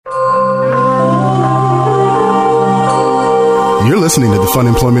You're listening to the Fun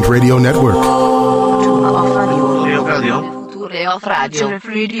Employment Radio Network. The future of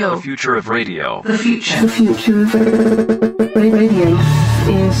radio. The future of radio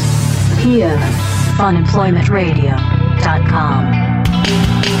is here.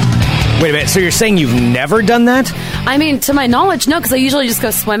 FunemploymentRadio.com. Wait a minute, so you're saying you've never done that? I mean, to my knowledge, no, because I usually just go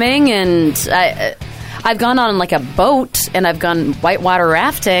swimming, and I've gone on like a boat, and I've gone whitewater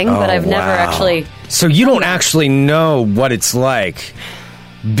rafting, but I've never actually... So you don't actually know what it's like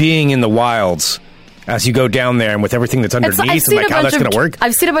being in the wilds as you go down there and with everything that's underneath and like how that's going to work?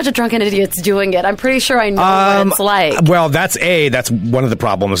 I've seen a bunch of drunken idiots doing it. I'm pretty sure I know what it's like. Well, that's one of the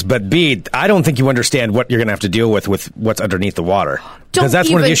problems. But B, I don't think you understand what you're going to have to deal with what's underneath the water. Because that's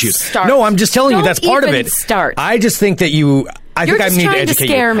one of the issues. Start. No, I'm just telling you that's part of it. Start. I just think that you... I think I need to educate you. You're just trying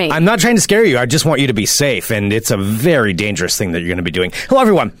to scare me. I'm not trying to scare you. I just want you to be safe, and it's a very dangerous thing that you're going to be doing. Hello,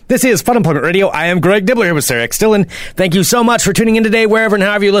 everyone. This is Fun Employment Radio. I am Greg Dibbler here with Sarah X. Dillon. Thank you so much for tuning in today, wherever and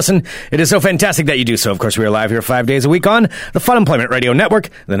however you listen. It is so fantastic that you do so. Of course, we are live here 5 days a week on the Fun Employment Radio Network,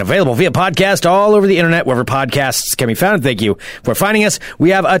 then available via podcast all over the internet, wherever podcasts can be found. Thank you for finding us.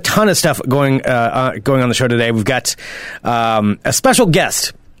 We have a ton of stuff going on the show today. We've got a special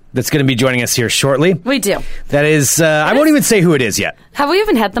guest that's going to be joining us here shortly. We do. That is, I won't even say who it is yet. Have we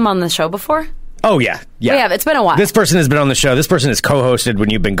even had them on the show before? Oh, yeah. We have. It's been a while. This person has been on the show. This person has co-hosted when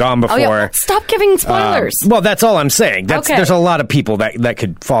you've been gone before. Oh, yeah. Stop giving spoilers. Well, that's all I'm saying. Okay. There's a lot of people that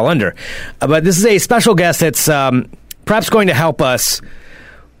could fall under. But this is a special guest that's perhaps going to help us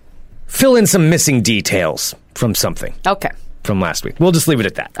fill in some missing details from something. Okay. From last week. We'll just leave it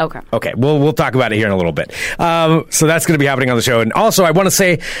at that. Okay. We'll talk about it here in a little bit. So that's going to be happening on the show. And also, I want to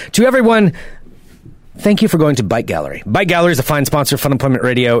say to everyone, thank you for going to Bike Gallery. Bike Gallery is a fine sponsor of Fun Employment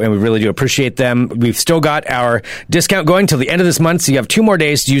Radio, and we really do appreciate them. We've still got our discount going till the end of this month, so you have 2 more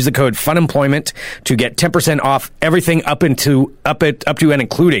days to use the code FUNEMPLOYMENT to get 10% off everything up to and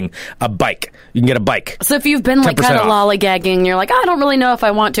including a bike. You can get a bike. So if you've been like kind of lollygagging, and you're like, I don't really know if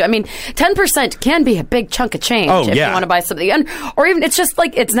I want to. I mean, 10% can be a big chunk of change if you want to buy something. Or even it's just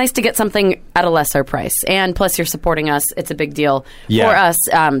like, it's nice to get something at a lesser price. And plus you're supporting us. It's a big deal for us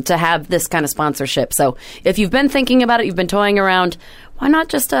to have this kind of sponsorship. So if you've been thinking about it, you've been toying around, why not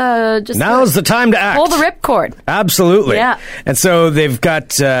just now's the time to act. Pull the ripcord. Absolutely. Yeah. And so they've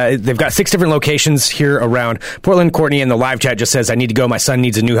got 6 different locations here around Portland. Courtney in the live chat just says, I need to go. My son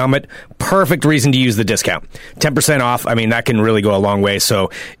needs a new helmet. Perfect reason to use the discount. 10% off. I mean, that can really go a long way. So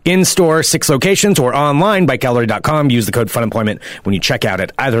in-store, 6 locations, or online, bikegallery.com. Use the code FUNEMPLOYMENT when you check out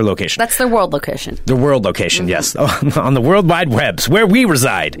at either location. That's their world location. The world location, yes. On the World Wide Webs, where we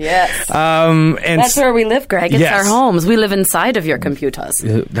reside. Yes. And that's where we live, Greg. It's our homes. We live inside of your computer.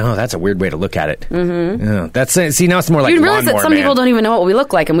 No, that's a weird way to look at it. Mm-hmm. Yeah, now it's more like you realize that some people don't even know what we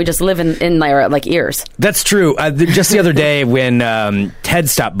look like, and we just live in their like ears. That's true. Just the other day when Ted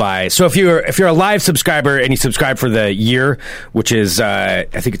stopped by. So if you're a live subscriber and you subscribe for the year, which is I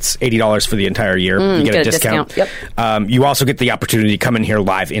think it's $80 for the entire year, you get a discount. Yep. You also get the opportunity to come in here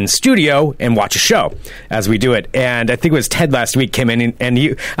live in studio and watch a show as we do it. And I think it was Ted last week came in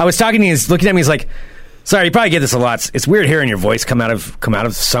and I was talking to him. He's looking at me. He's like, sorry, you probably get this a lot. It's weird hearing your voice come out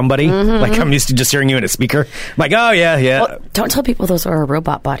of somebody. Mm-hmm. Like I'm used to just hearing you in a speaker. I'm like, oh yeah. Well, don't tell people those are our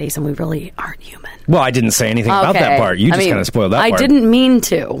robot bodies, and we really aren't human. Well, I didn't say anything about that part. You just kind of spoiled that part. I didn't mean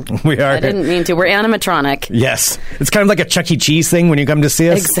to. I didn't mean to. We're animatronic. Yes. It's kind of like a Chuck E. Cheese thing when you come to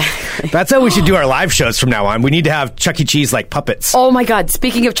see us. Exactly. That's how we should do our live shows from now on. We need to have Chuck E. Cheese like puppets. Oh my God.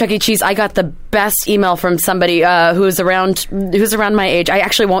 Speaking of Chuck E. Cheese, I got the best email from somebody who's around my age. I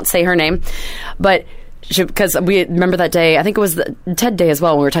actually won't say her name, but because we remember that day, I think it was the TED Day as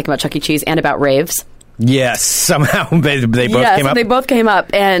well, when we were talking about Chuck E. Cheese and about raves. Yes, somehow they both came up. They both came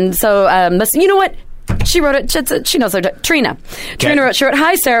up, and so you know what? She wrote it. She knows her. Trina. Okay. Trina wrote,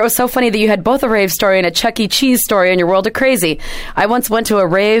 hi, Sarah. It was so funny that you had both a rave story and a Chuck E. Cheese story in your world of crazy. I once went to a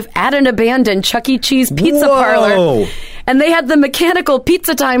rave at an abandoned Chuck E. Cheese pizza parlor. And they had the mechanical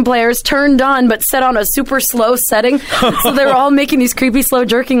Pizza Time players turned on, but set on a super slow setting. So they were all making these creepy, slow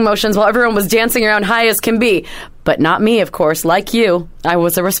jerking motions while everyone was dancing around high as can be. But not me, of course. Like you, I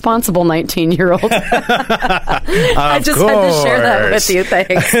was a responsible 19-year-old. I just had to share that with you.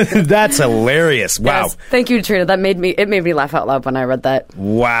 Thanks. That's hilarious. Wow. Yes. Thank you, Trina. It made me laugh out loud when I read that.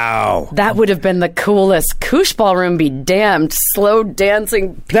 Wow. That would have been the coolest. Koosh Ballroom be damned. Slow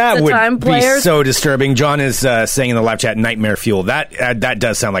dancing Pizza Time players. That would be so disturbing. John is saying in the live chat, nightmare fuel. That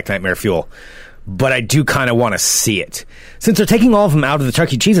does sound like nightmare fuel. But I do kind of want to see it. Since they're taking all of them out of the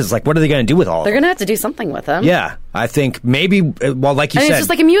Chuck E. Cheese's, like, what are they going to do with all of them? They're going to have to do something with them. Yeah. I think maybe, well, like you said. It's just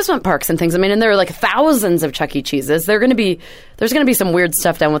like amusement parks and things. I mean, and there are like thousands of Chuck E. Cheese's. There's going to be some weird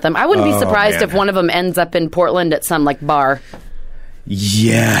stuff done with them. I wouldn't be surprised if one of them ends up in Portland at some, like, bar.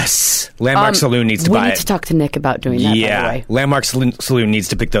 Yes. Landmark Saloon needs to buy it. We need to talk to Nick about doing that, by the way. Landmark Saloon needs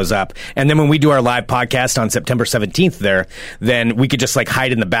to pick those up. And then when we do our live podcast on September 17th there, then we could just like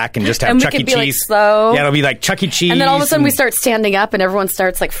hide in the back and just have Chuck E. Cheese. Like, slow. Yeah, it'll be like Chuck E. Cheese. And then all of a sudden we start standing up and everyone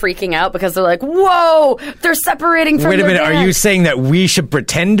starts like freaking out because they're like, whoa, they're separating from Wait a minute, are you saying that we should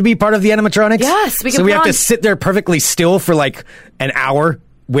pretend to be part of the animatronics? Yes, we can. So we have to sit there perfectly still for like an hour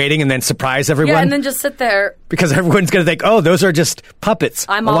waiting and then surprise everyone? Yeah, and then just sit there. Because everyone's going to think, oh, those are just puppets.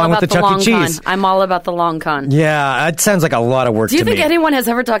 I'm all along about with the the Chuck long E. Cheese. con. I'm all about the long con. Yeah, that sounds like a lot of work to me. Do you think anyone has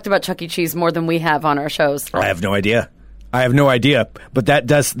ever talked about Chuck E. Cheese more than we have on our shows? I have no idea. But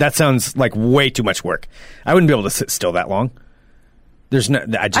that sounds like way too much work. I wouldn't be able to sit still that long.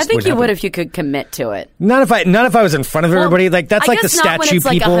 I think you would if you could commit to it. Not if I was in front of everybody. Like that's like the statue people. I guess not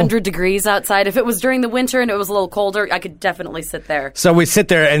when it's like 100 degrees outside. If it was during the winter and it was a little colder, I could definitely sit there. So we sit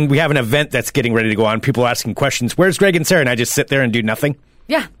there and we have an event that's getting ready to go on. People are asking questions. Where's Greg and Sarah? And I just sit there and do nothing.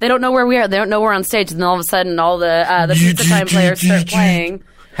 Yeah, they don't know where we are. They don't know we're on stage. And then all of a sudden, all the pizza time players start playing.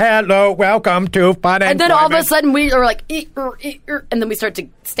 Hello, welcome to Fun and then all of a sudden we are like, and then we start to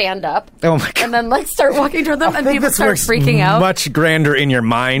stand up. Oh my God. And then like start walking toward them, and people start freaking out. Much grander in your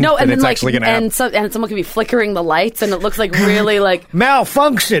mind than it's actually going to happen. And someone could be flickering the lights, and it looks like really like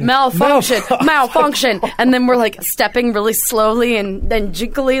malfunction. And then we're like stepping really slowly and then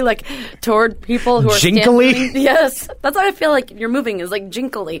jinkily like toward people who are jinkily. Standing. Yes, that's how I feel like you're moving is like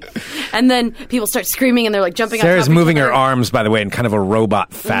jinkily, and then people start screaming and they're like jumping. Sarah's moving her arms, by the way, in kind of a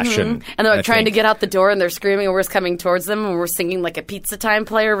robot fashion. Mm-hmm. And they're like trying to get out the door and they're screaming and we're coming towards them and we're singing like a pizza time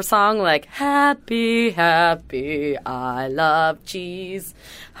player song like happy, happy, I love cheese.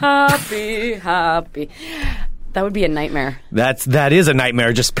 Happy, happy. That would be a nightmare. That is a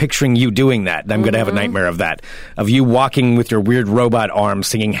nightmare, just picturing you doing that. I'm going to have a nightmare of that. Of you walking with your weird robot arms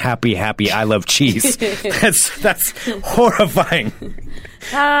singing happy, happy, I love cheese. That's horrifying.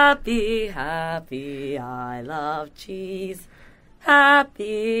 Happy, happy, I love cheese.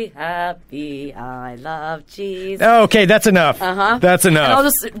 Happy, happy, I love cheese. Okay, that's enough. That's enough. And I'll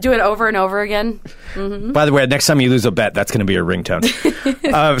just do it over and over again. Mm-hmm. By the way, next time you lose a bet, that's going to be your ringtone.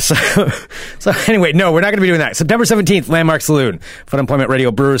 So anyway, no, we're not going to be doing that. September 17th, Landmark Saloon, Fun Employment Radio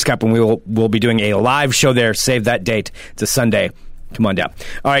Brewers Cup, and we'll be doing a live show there. Save that date. It's a Sunday. Come on down.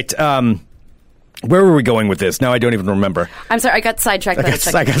 All right. Where were we going with this? Now I don't even remember. I'm sorry, I got sidetracked. I got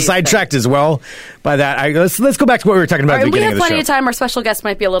sidetracked as well by that. Let's go back to what we were talking about at the beginning of the show. We have plenty of time. Our special guest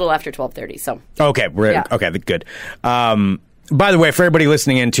might be a little after 12:30. So okay, okay, good. By the way, for everybody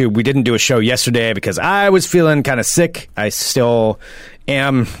listening in too, we didn't do a show yesterday because I was feeling kind of sick. I still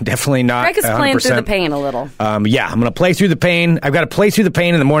am definitely not. Greg is 100%. Playing through the pain a little. Yeah, I'm going to play through the pain. I've got to play through the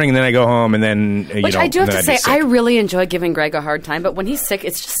pain in the morning, and then I go home, and then which I do have to say, I really enjoy giving Greg a hard time, but when he's sick,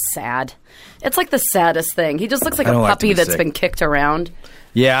 it's just sad. It's like the saddest thing. He just looks like a puppy that's been kicked around.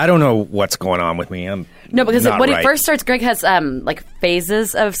 Yeah, I don't know what's going on with me. No, because when he first starts, Greg has like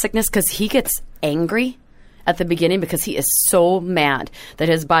phases of sickness because he gets angry at the beginning because he is so mad that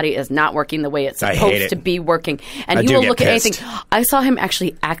his body is not working the way it's supposed to be working. And he will look at anything. I saw him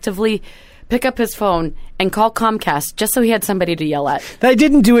actually actively pick up his phone and call Comcast just so he had somebody to yell at. I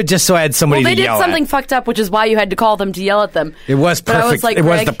didn't do it just so I had somebody to yell at. Well, they did something fucked up, which is why you had to call them to yell at them. It was perfect. It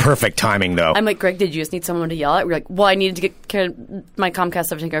was the perfect timing, though. I'm like, Greg, did you just need someone to yell at? We're like, well, I needed to get my Comcast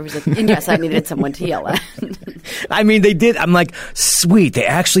stuff taken care of. He's like, yes, I needed someone to yell at. I mean, they did. I'm like, sweet. They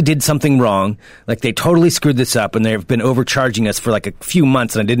actually did something wrong. Like, they totally screwed this up, and they've been overcharging us for like a few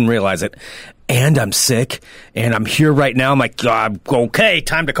months, and I didn't realize it. And I'm sick, and I'm here right now. I'm like, God, okay,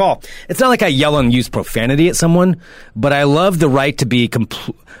 time to call. It's not like I yell and use profanity at someone, but I love the right to be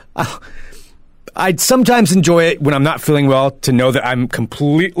I'd sometimes enjoy it when I'm not feeling well to know that I'm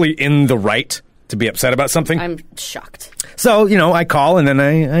completely in the right to be upset about something. I'm shocked. So, I call, and then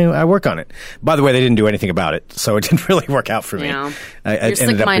I work on it. By the way, they didn't do anything about it, so it didn't really work out for me. Yeah. Your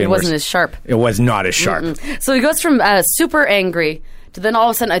sick mind wasn't as sharp. It was not as sharp. Mm-mm. So he goes from super angry to then all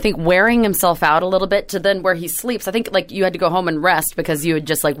of a sudden, I think, wearing himself out a little bit to then where he sleeps. I think, like, you had to go home and rest because you had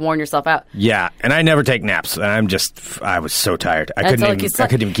just, like, worn yourself out. Yeah, and I never take naps. I was so tired. I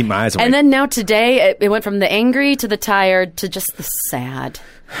couldn't even keep my eyes awake. And then now today, it went from the angry to the tired to just the sad.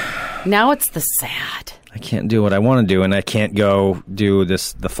 Now it's the sad. I can't do what I want to do, and I can't go do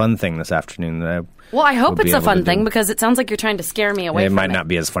the fun thing this afternoon. Well, I hope it's a fun thing because it sounds like you're trying to scare me away from it. It might not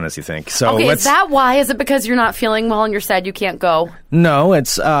be as fun as you think. So okay, is that why? Is it because you're not feeling well and you're sad you can't go? No,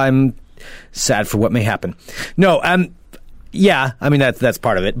 it's I'm sad for what may happen. No, yeah, I mean that's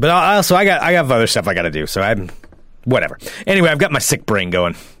part of it. But also I got other stuff I got to do. So I'm whatever. Anyway, I've got my sick brain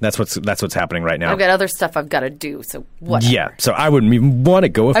going. That's what's happening right now. I've got other stuff I've got to do, so whatever. Yeah, so I wouldn't even want to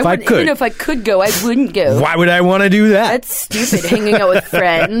go if I could. Even if I could go, I wouldn't go. Why would I want to do that? That's stupid, hanging out with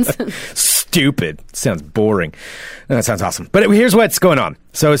friends. Stupid. Sounds boring. No, that sounds awesome. But here's what's going on.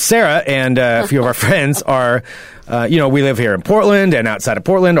 So Sarah and a few of our friends are, we live here in Portland, and outside of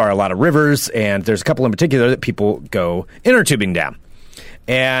Portland are a lot of rivers, and there's a couple in particular that people go inner tubing down.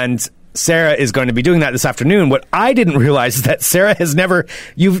 And Sarah is going to be doing that this afternoon. What I didn't realize is that Sarah has never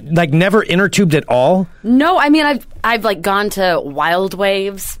inner tubed at all. No, I mean I've like gone to wild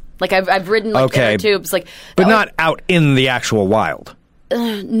waves. Like I've ridden inner tubes, but not out in the actual wild.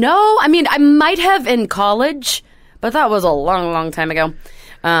 No, I mean I might have in college, but that was a long, long time ago.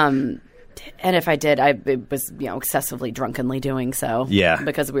 And if I did, it was excessively drunkenly doing so. Yeah,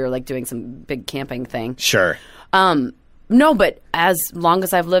 because we were doing some big camping thing. Sure. No, but as long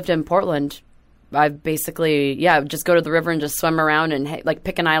as I've lived in Portland, I've basically, just go to the river and just swim around and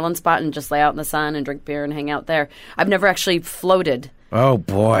pick an island spot and just lay out in the sun and drink beer and hang out there. I've never actually floated. Oh,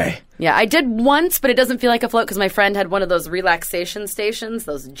 boy. Yeah, I did once, but it doesn't feel like a float because my friend had one of those relaxation stations,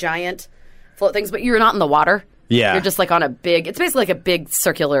 those giant float things, but you're not in the water. Yeah. You're just on it's basically like a big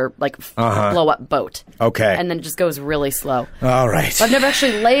circular, blow-up boat. Okay. And then it just goes really slow. All right. But I've never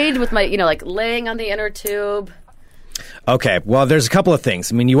actually laid with my, laying on the inner tube. Okay, well, there's a couple of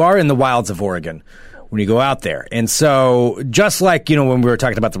things. I mean, you are in the wilds of Oregon when you go out there. And so just like, when we were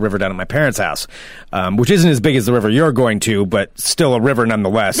talking about the river down at my parents' house, which isn't as big as the river you're going to, but still a river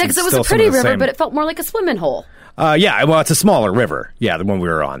nonetheless. Yeah, because it was a pretty river, but it felt more like a swimming hole. Yeah, well, it's a smaller river. Yeah, the one we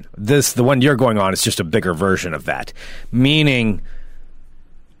were on. The one you're going on is just a bigger version of that, meaning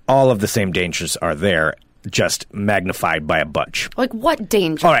all of the same dangers are there, just magnified by a bunch. Like what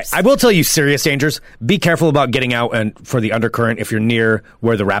dangers? All right, I will tell you serious dangers. Be careful about getting out and for the undercurrent if you're near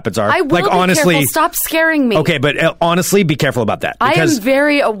where the rapids are. I will be honestly, careful. Stop scaring me. Okay, but honestly, be careful about that. I am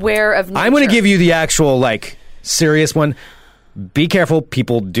very aware of nature. I'm going to give you the actual, serious one. Be careful.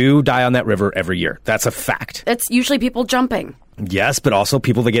 People do die on that river every year. That's a fact. It's usually people jumping. Yes, but also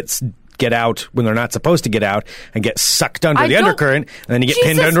people that get out when they're not supposed to get out and get sucked under the undercurrent, and then you get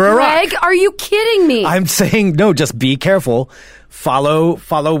pinned under a rock. Greg, are you kidding me? I'm saying, no, just be careful. Follow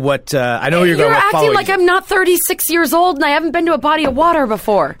what, I know you're going to follow. You're acting like I'm not 36 years old and I haven't been to a body of water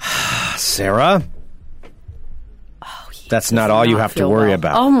before. Sarah? That's not all you have to worry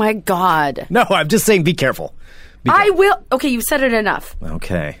about. Oh, my God. No, I'm just saying be careful. I will. Okay, you said it enough.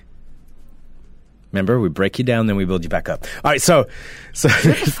 Okay. Remember, we break you down, then we build you back up. All right, so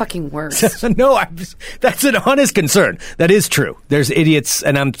you're the fucking worst. No, that's an honest concern. That is true. There's idiots,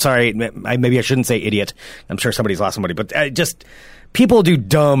 and I'm sorry, maybe I shouldn't say idiot. I'm sure somebody's lost somebody, but just people do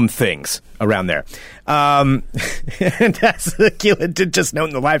dumb things around there. And that's just note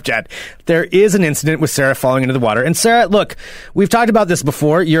in the live chat. There is an incident with Sarah falling into the water. And Sarah, look, we've talked about this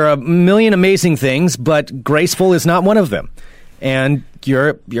before. You're a million amazing things, but graceful is not one of them. And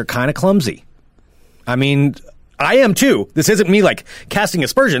you're kind of clumsy. I mean, I am too. This isn't me casting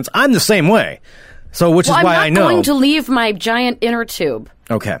aspersions. I'm the same way. So, which is why I know. I'm not going to leave my giant inner tube.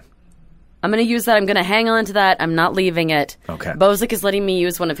 Okay. I'm going to use that. I'm going to hang on to that. I'm not leaving it. Okay. Bozic is letting me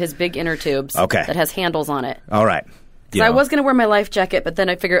use one of his big inner tubes. Okay. That has handles on it. All right. So I was going to wear my life jacket, but then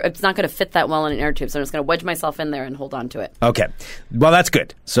I figure it's not going to fit that well in an inner tube, so I'm just going to wedge myself in there and hold on to it. Okay. Well, that's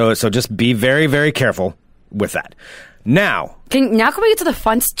good. So just be very, very careful with that. Now can we get to the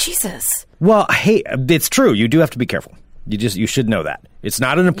fun? Jesus. Well, hey, it's true. You do have to be careful. You should know that. It's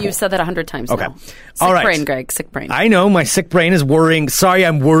not an important... You've said that 100 times okay. now. Sick all right. brain, Greg. Sick brain. I know. My sick brain is worrying. Sorry,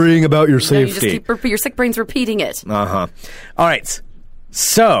 I'm worrying about your safety. You just your sick brain's repeating it. Uh-huh. All right.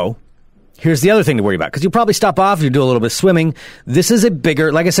 So, here's the other thing to worry about. Because you'll probably stop off. You do a little bit of swimming. This is a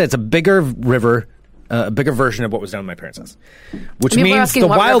bigger... Like I said, it's a bigger river... a bigger version of what was down at my parents' house. Which means the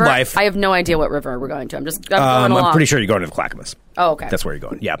wildlife... River? I have no idea what river we're going to. I'm going along. I'm pretty sure you're going to the Clackamas. Oh, okay. That's where you're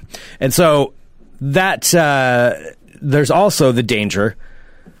going, yeah. And so that... there's also the danger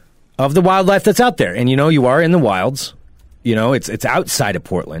of the wildlife that's out there. And, you are in the wilds. It's outside of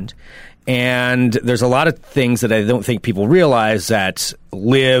Portland. And there's a lot of things that I don't think people realize that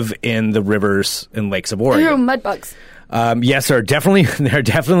live in the rivers and lakes of Oregon. There are mud bugs. Yes, there are definitely...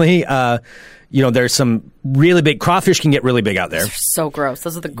 there's some really big crawfish can get really big out there. They're so gross.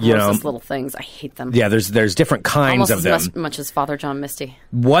 Those are the grossest little things. I hate them. Yeah, there's different kinds of them. Almost as much as Father John Misty.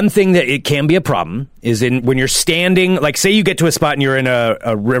 One thing that it can be a problem is when you're standing, say you get to a spot and you're in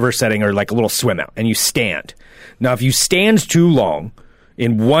a river setting or a little swim out and you stand. Now, if you stand too long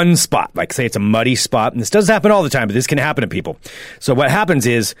in one spot, say it's a muddy spot, and this doesn't happen all the time, but this can happen to people. So what happens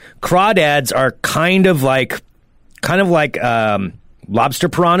is crawdads are kind of like lobster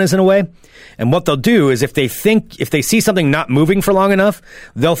piranhas in a way. And what they'll do is if they see something not moving for long enough,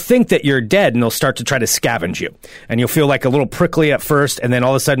 they'll think that you're dead and they'll start to try to scavenge you. And you'll feel like a little prickly at first, and then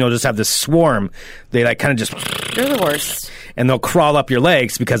all of a sudden you'll just have this swarm. They like kind of just... They're the worst. And they'll crawl up your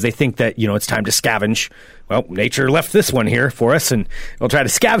legs because they think that, it's time to scavenge. Well, nature left this one here for us, and they'll try to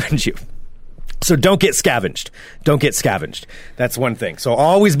scavenge you. So don't get scavenged. Don't get scavenged. That's one thing. So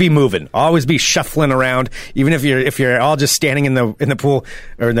always be moving. Always be shuffling around. Even if you're all just standing in the pool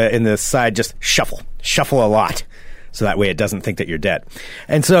or in the side, just shuffle a lot. So that way it doesn't think that you're dead.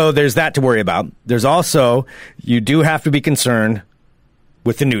 And so there's that to worry about. There's also, you do have to be concerned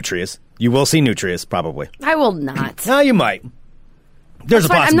with the nutrias. You will see nutrias probably. I will not. No, you might. There's a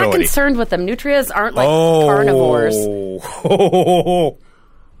possibility. I'm not concerned with them. Nutrias aren't like carnivores.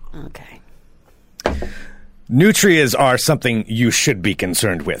 Okay. Nutrias are something you should be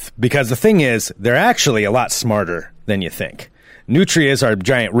concerned with because the thing is, they're actually a lot smarter than you think. Nutrias are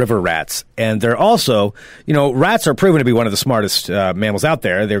giant river rats, and they're also, rats are proven to be one of the smartest mammals out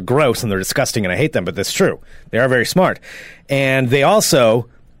there. They're gross and they're disgusting, and I hate them, but that's true. They are very smart. And they also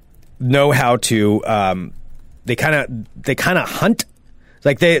know how to, they kind of hunt.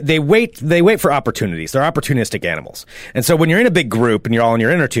 Like they wait for opportunities. They're opportunistic animals. And so when you're in a big group and you're all in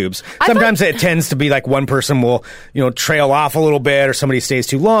your inner tubes, sometimes it tends to be like one person will, trail off a little bit or somebody stays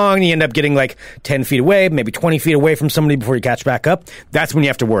too long and you end up getting like 10 feet away, maybe 20 feet away from somebody before you catch back up. That's when you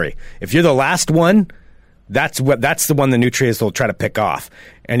have to worry. If you're the last one, that's the one the nutrients will try to pick off.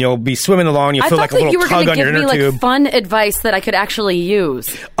 And you'll be swimming along, you'll feel like a little tug on your inner tube. I thought you were going to give me like fun advice that I could actually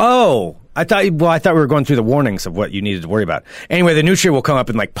use. Oh, I thought we were going through the warnings of what you needed to worry about. Anyway, the nutrient will come up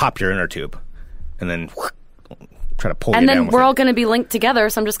and like pop your inner tube, and then try to pull you down. And then we're all going to be linked together,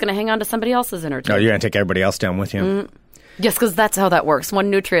 so I'm just going to hang on to somebody else's inner tube. No, you're going to take everybody else down with you. Mm-hmm. Yes, because that's how that works. One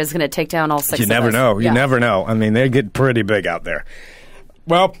nutrient is going to take down all six. You never know. You never know. I mean, they get pretty big out there.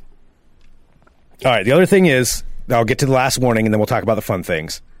 Well, all right. The other thing is, I'll get to the last warning, and then we'll talk about the fun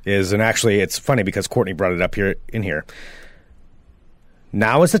things. And actually, it's funny because Courtney brought it up here.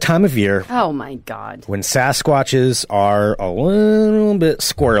 Now is the time of year. Oh, my God. When Sasquatches are a little bit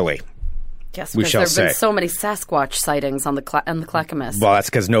squirrely. Yes, because there have been so many Sasquatch sightings on the Clackamas. Well, that's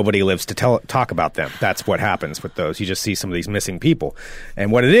because nobody lives to talk about them. That's what happens with those. You just see some of these missing people.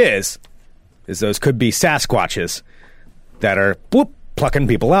 And what it is those could be Sasquatches that are plucking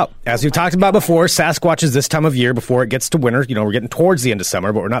people out. As we've talked about before, Sasquatches this time of year, before it gets to winter, we're getting towards the end of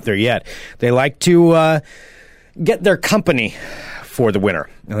summer, but we're not there yet. They like to get their company for the winter.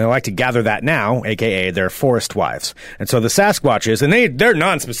 And they like to gather that now, a.k.a. their forest wives. And so the Sasquatches, and they're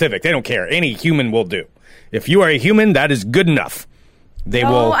non-specific. They don't care. Any human will do. If you are a human, that is good enough.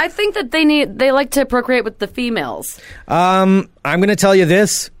 Will. I think that they like to procreate with the females. I'm going to tell you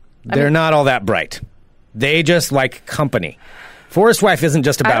this. They're not all that bright. They just like company. Forest wife isn't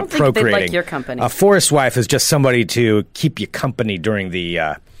just about procreating. I don't think they like your company. A forest wife is just somebody to keep you company during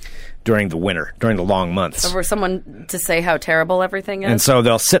the winter, during the long months. Or for someone to say how terrible everything is. And so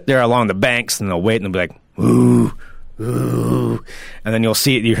they'll sit there along the banks and they'll wait and they'll be like, ooh, ooh. And then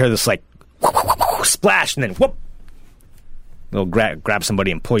you hear this like splash and then whoop. They'll grab somebody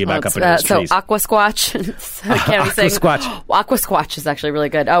and pull you back up into the trees. So Aqua Squatch. Aqua Squatch. Aqua Squatch is actually really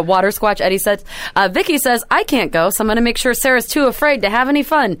good. Water Squatch, Eddie says. Vicky says, I can't go, so I'm going to make sure Sarah's too afraid to have any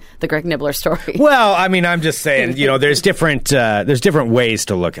fun. The Greg Nibbler story. Well, I mean, I'm just saying, there's different ways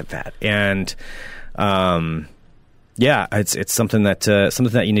to look at that. And, yeah, it's something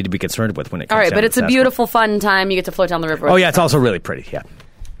that you need to be concerned with when it comes all right, down but to it's a beautiful, fun time. You get to float down the river. Oh, yeah, it's also really pretty, yeah.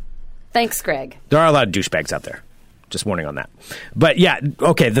 Thanks, Greg. There are a lot of douchebags out there. Just warning on that. But yeah,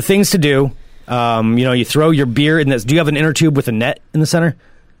 okay, the things to do, you throw your beer in this. Do you have an inner tube with a net in the center?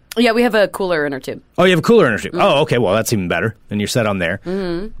 Yeah, we have a cooler inner tube. Oh, you have a cooler inner tube. Mm-hmm. Oh, okay, well, that's even better. Then you're set on there.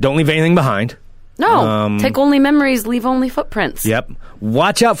 Mm-hmm. Don't leave anything behind. No, take only memories, leave only footprints. Yep.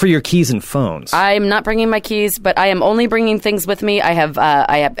 Watch out for your keys and phones. I'm not bringing my keys, but I am only bringing things with me. I have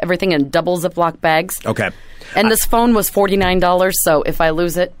everything in double Ziploc bags. Okay. And this phone was $49, so if I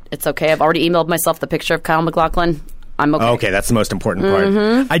lose it, it's okay. I've already emailed myself the picture of Kyle MacLachlan. I'm okay. Okay, that's the most important part.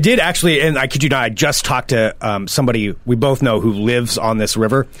 Mm-hmm. I did actually, and I kid you not, I just talked to somebody we both know who lives on this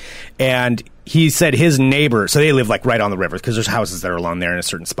river, and he said his neighbor, so they live like right on the river because there's houses that are along there in a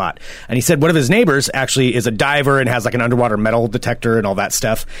certain spot. And he said one of his neighbors actually is a diver and has like an underwater metal detector and all that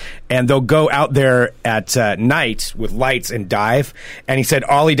stuff. And they'll go out there at night with lights and dive. And he said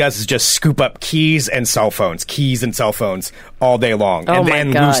all he does is just scoop up keys and cell phones all day long. Oh, my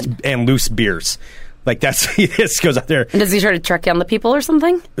God. And loose beers. Like he just goes out there. And does he try to track down the people or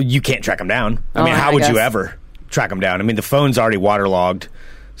something? You can't track them down. I mean, how would you ever track them down? I mean, the phone's already waterlogged.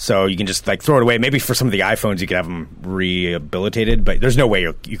 So you can just like throw it away. Maybe for some of the iPhones, you could have them rehabilitated, but there's no way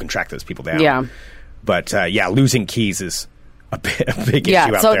you can track those people down. Yeah. But losing keys is a big issue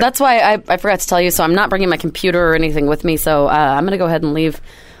out there. So that's why I forgot to tell you. So I'm not bringing my computer or anything with me. So I'm going to go ahead and leave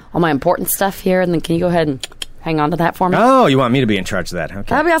all my important stuff here. And then can you go ahead and hang on to that for me? Oh, you want me to be in charge of that? Okay.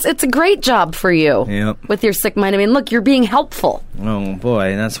 That'd be awesome. It's a great job for you. Yep. With your sick mind. I mean, look, you're being helpful. Oh,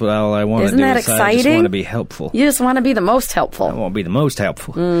 boy. That's what all I want to do. Isn't that exciting? I just want to be helpful. You just want to be the most helpful. I want to be the most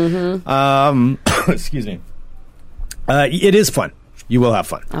helpful. Mm-hmm. Excuse me. It is fun. You will have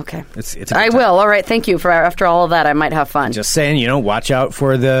fun. Okay. It's I will. All right. Thank you. After all of that, I might have fun. Just saying, watch out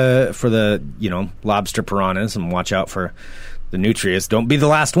for the lobster piranhas and watch out for the nutrients. Don't be the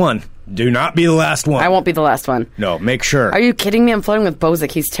last one. Do not be the last one. I won't be the last one. No, make sure. Are you kidding me? I'm floating with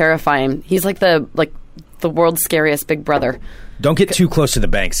Bozic. He's terrifying. He's like the world's scariest big brother. Don't get too close to the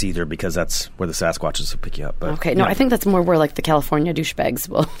banks either, because that's where the Sasquatches will pick you up. But, okay. No, I think that's more where like the California douchebags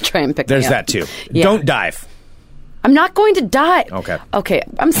will try and pick me up. There's that too. Yeah. Don't dive. I'm not going to die. Okay. Okay,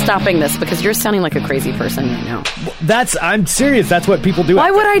 I'm stopping this because you're sounding like a crazy person right now. I'm serious. That's what people do. Why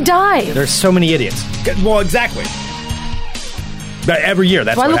would I die? There's so many idiots. Well, exactly. But every year,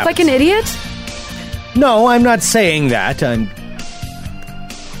 that's what happens. Do I look like an idiot? No, I'm not saying that. I'm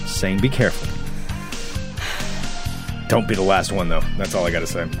saying be careful. Don't be the last one, though. That's all I got to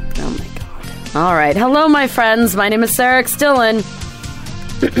say. Oh, my God. All right. Hello, my friends. My name is Sarah Dillon.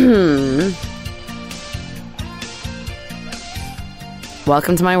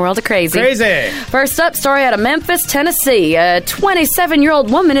 Welcome to my world of crazy. Crazy. First up, story out of Memphis, Tennessee. A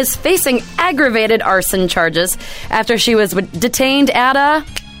 27-year-old woman is facing aggravated arson charges after she was detained at a...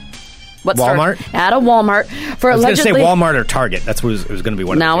 Walmart? At a Walmart for allegedly... I was going to say Walmart or Target. That's what it was going to be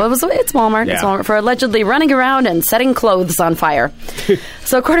one of No, it's Walmart. Yeah. It's Walmart for allegedly running around and setting clothes on fire.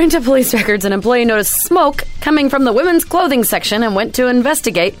 So according to police records, an employee noticed smoke coming from the women's clothing section and went to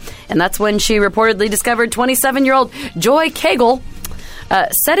investigate. And that's when she reportedly discovered 27-year-old Joy Cagle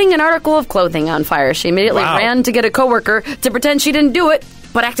setting an article of clothing on fire. She immediately ran to get a coworker to pretend she didn't do it,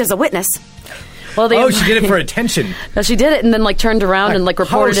 but act as a witness. Well, she did it for attention. No, she did it and then turned around and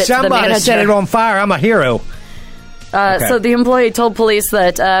reported it to the manager. Somebody set it on fire. I'm a hero. Okay. So the employee told police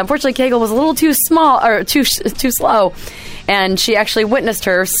that unfortunately Cagle was a little too small or too slow, and she actually witnessed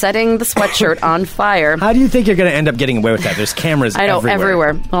her setting the sweatshirt on fire. How do you think you're going to end up getting away with that? There's cameras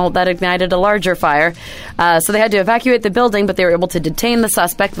everywhere. Well, that ignited a larger fire. So they had to evacuate the building, but they were able to detain the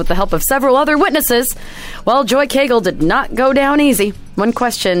suspect with the help of several other witnesses. Well, Joy Cagle did not go down easy. When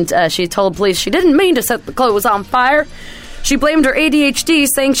questioned, she told police she didn't mean to set the clothes on fire. She blamed her ADHD,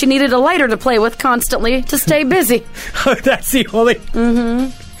 saying she needed a lighter to play with constantly to stay busy. That's the only...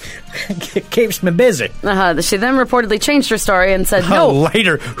 It keeps me busy. She then reportedly changed her story and said, no. A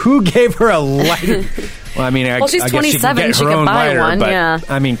lighter? Who gave her a lighter? Well, I mean, she's 27. She could buy one, yeah.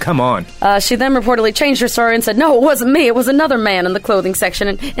 I mean, come on. She then reportedly changed her story and said, no, it wasn't me. It was another man in the clothing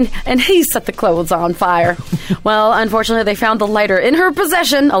section, and he set the clothes on fire. Well, unfortunately, they found the lighter in her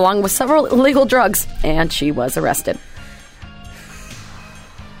possession, along with several illegal drugs, and she was arrested.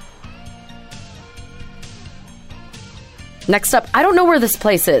 Next up, I don't know where this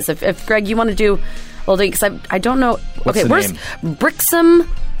place is. If Greg, you want to do, because I don't know. What's the where's name? Brixham,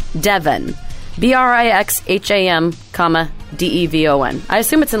 Devon? BRIXHAM, DEVON. I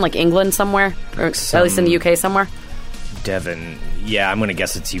assume it's in England somewhere, or at least in the UK somewhere. Devon. Yeah, I'm going to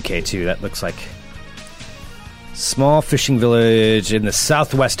guess it's UK too. That looks like small fishing village in the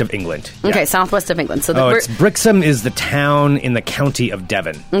southwest of England. Yeah. Okay, southwest of England. So it's Brixham is the town in the county of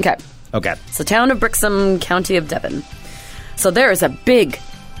Devon. Okay. So town of Brixham, county of Devon. So there is a big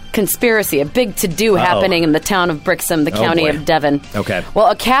conspiracy, a big to-do happening in the town of Brixham, the county of Devon. Okay. Well,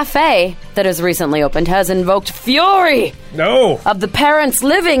 a cafe that has recently opened has invoked fury of the parents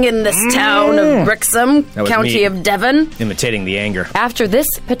living in this town of Brixham, county of Devon. Imitating the anger. After this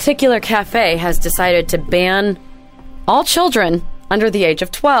particular cafe has decided to ban all children under the age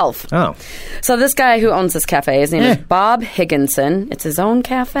of 12. Oh. So this guy who owns this cafe, his name is Bob Higginson. It's his own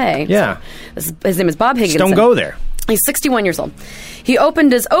cafe. Yeah. So his name is Bob Higginson. Just don't go there. He's 61 years old. He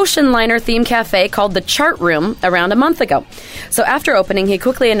opened his ocean liner themed cafe called the Chart Room around a month ago. So after opening, he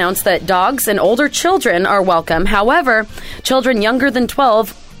quickly announced that dogs and older children are welcome. However, children younger than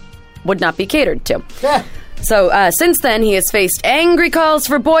 12 would not be catered to. Yeah. So since then, he has faced angry calls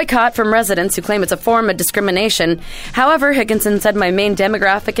for boycott from residents who claim it's a form of discrimination. However, Higginson said, my main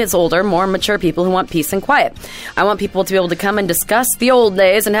demographic is older, more mature people who want peace and quiet. I want people to be able to come and discuss the old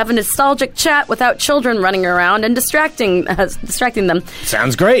days and have a nostalgic chat without children running around and distracting them.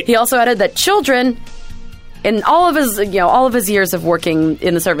 Sounds great. He also added that children in all of his years of working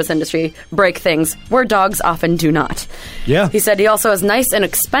in the service industry, break things where dogs often do not. Yeah. He said he also has nice and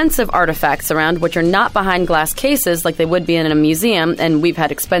expensive artifacts around, which are not behind glass cases like they would be in a museum, and we've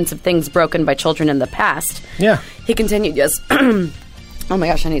had expensive things broken by children in the past. Yeah. He continued, yes. Oh my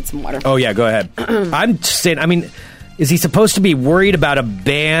gosh, I need some water. Oh yeah, go ahead. I'm just saying, I mean, is he supposed to be worried about a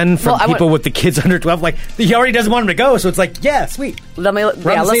ban from people with the kids under 12? Like, he already doesn't want them to go, so it's like, yeah, sweet.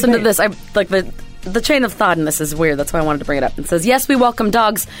 Listen to this. I like the chain of thought in this is weird. That's why I wanted to bring it up. It says, yes, we welcome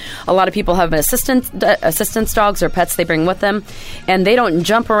dogs. A lot of people have assistance dogs or pets they bring with them, and they don't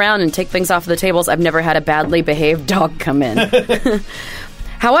jump around and take things off the tables. I've never had a badly behaved dog come in.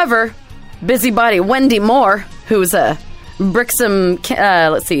 However, busybody Wendy Moore, who's a Brixham,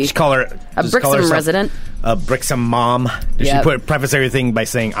 let's see. Just call her a Brixham resident. A Brixham mom. Does she preface everything by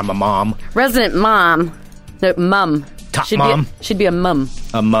saying, I'm a mom? Resident mom. No, mum. Top mom? She'd be a mum.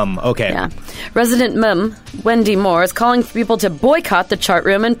 A mum, okay. Yeah. Resident mum, Wendy Moore, is calling for people to boycott the chart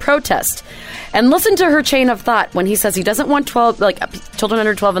room and protest. And listen to her chain of thought when he says he doesn't want children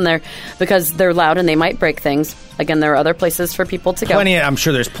under 12 in there because they're loud and they might break things. Again, there are other places for people to go. I'm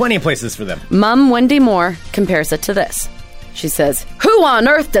sure there's plenty of places for them. Mum Wendy Moore compares it to this. She says, who on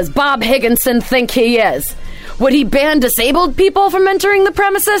earth does Bob Higginson think he is? Would he ban disabled people from entering the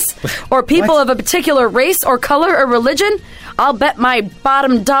premises? Or people of a particular race or color or religion? I'll bet my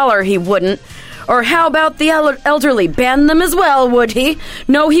bottom dollar he wouldn't. Or how about the elderly? Ban them as well, would he?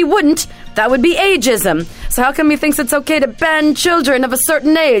 No, he wouldn't. That would be ageism. So how come he thinks it's okay to ban children of a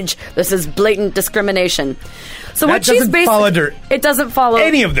certain age? This is blatant discrimination. So that it doesn't follow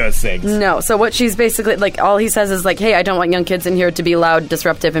any of those things. No. So what she's basically like, all he says is like, hey, I don't want young kids in here to be loud,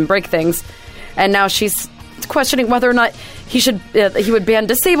 disruptive, and break things. And now she's questioning whether or not he would ban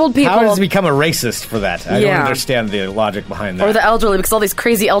disabled people. How does he become a racist for that? I don't understand the logic behind that. Or the elderly, because all these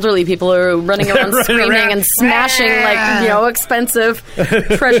crazy elderly people are running around screaming and smashing expensive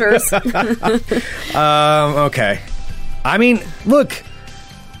treasures. Okay. I mean, look.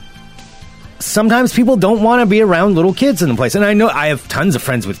 Sometimes people don't want to be around little kids in the place. And I know I have tons of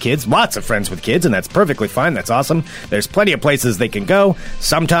friends with kids, lots of friends with kids, and that's perfectly fine. That's awesome. There's plenty of places they can go.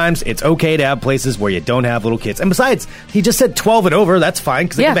 Sometimes it's okay to have places where you don't have little kids. And besides, he just said 12 and over. That's fine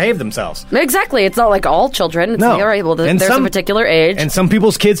because they can behave themselves. Exactly. It's not like all children. It's all right. Well, there's a particular age. And some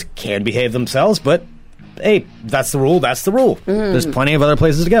people's kids can behave themselves, but hey, that's the rule. That's the rule. There's plenty of other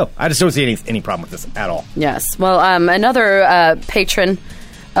places to go. I just don't see any problem with this at all. Yes. Well, another patron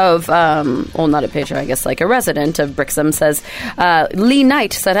of, not a patron, I guess, like a resident of Brixham says, Lee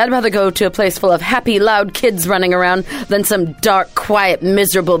Knight said, I'd rather go to a place full of happy, loud kids running around than some dark, quiet,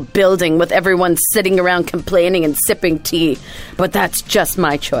 miserable building with everyone sitting around complaining and sipping tea. But that's just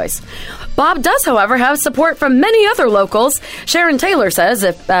my choice. Bob does, however, have support from many other locals. Sharon Taylor says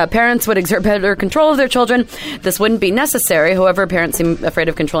if parents would exert better control of their children, this wouldn't be necessary. However, parents seem afraid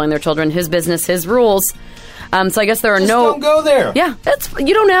of controlling their children. His business, his rules. So I guess there are don't go there. Yeah,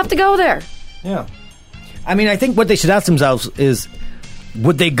 you don't have to go there. Yeah. I mean, I think what they should ask themselves is,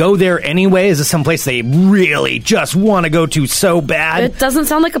 would they go there anyway? Is this someplace they really just want to go to so bad? It doesn't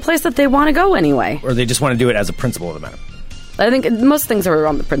sound like a place that they want to go anyway. Or they just want to do it as a principle of the matter. I think most things are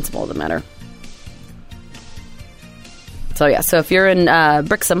on the principle of the matter. So yeah, so if you're in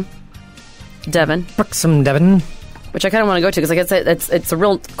Brixham, Devon. Which I kind of want to go to because I guess it's a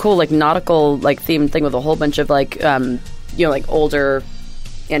real cool nautical themed thing with a whole bunch of older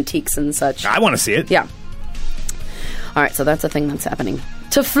antiques and such. I want to see it. Yeah. All right, so that's a thing that's happening.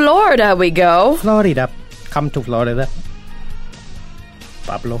 To Florida we go. Florida, come to Florida.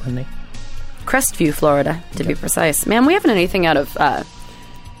 Pablo, honey. Crestview, Florida, to be precise. Man, we haven't had anything out of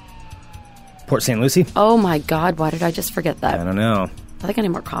Port St. Lucie. Oh my God! Why did I just forget that? I don't know. I think I need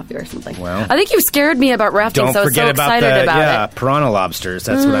more coffee or something. Well, I think you scared me about rafting, so I was so excited about it. Piranha lobsters.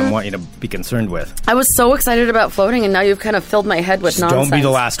 That's what I want you to be concerned with. I was so excited about floating, and now you've kind of filled my head with nonsense. Don't be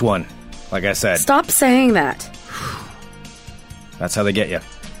the last one, like I said. Stop saying that. That's how they get you.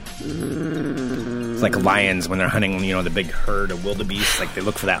 It's like lions when they're hunting, the big herd of wildebeest. Like they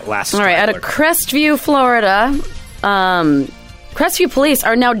look for that last. All right, out of Crestview, Florida. Crestview police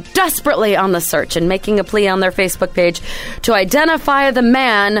are now desperately on the search and making a plea on their Facebook page to identify the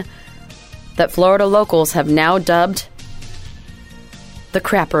man that Florida locals have now dubbed the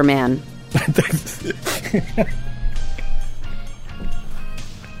Crapper Man.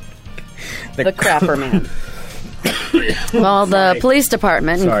 The Crapper Man. Well, the police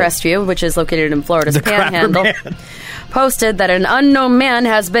department in Crestview, which is located in Florida's Panhandle, posted that an unknown man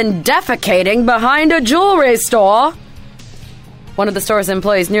has been defecating behind a jewelry store One of the store's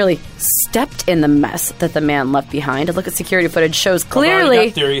employees nearly stepped in the mess that the man left behind. A look at security footage shows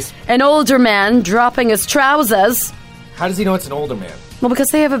clearly an older man dropping his trousers. How does he know it's an older man? Well, because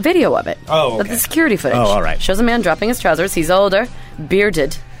they have a video of it. Oh, okay. Of the security footage. Oh, all right. Shows a man dropping his trousers. He's older,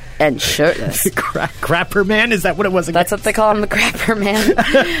 bearded, and shirtless. Crapper man? Is that what it was again? That's what they call him, the crapper man.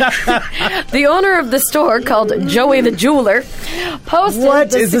 The owner of the store, called Joey the Jeweler, posted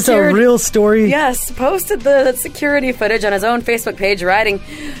What? Is this a real story? Yes, posted the security footage on his own Facebook page, writing...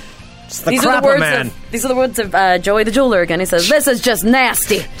 These are the words of Joey the Jeweler again. He says, "This is just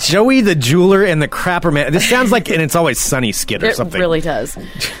nasty." Joey the Jeweler and the Crapper Man. This sounds like an It's Always Sunny skit or something. It really does.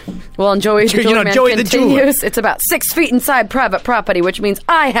 Well, and Joey the Jeweler man continues, it's about 6 feet inside private property, which means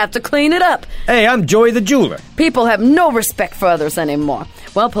I have to clean it up. Hey, I'm Joey the Jeweler. People have no respect for others anymore.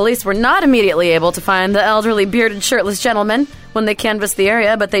 Well, police were not immediately able to find the elderly, bearded, shirtless gentleman when they canvassed the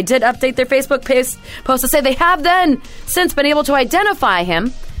area, but they did update their Facebook post to say they have then since been able to identify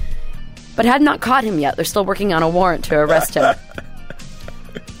him, but had not caught him yet. They're still working on a warrant to arrest him.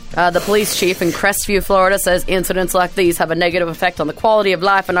 The police chief in Crestview, Florida, says incidents like these have a negative effect on the quality of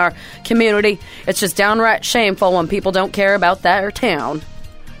life in our community. It's just shameful when people don't care about their town.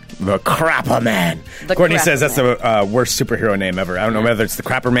 The Crapper Man. Courtney says that's the worst superhero name ever. I don't know whether it's the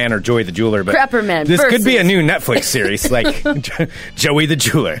Crapper Man or Joey the Jeweler, but Crapper Man this could be a new Netflix series, like Joey the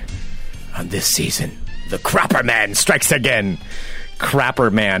Jeweler. On this season, the Crapper Man strikes again.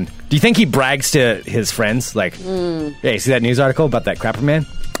 Crapper Man. Do you think he brags to his friends? Like, hey, see that news article about that Crapper Man?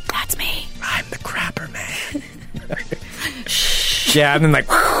 That's me. I'm the Crapper Man. Yeah, and then like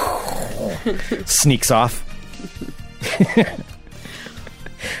sneaks off.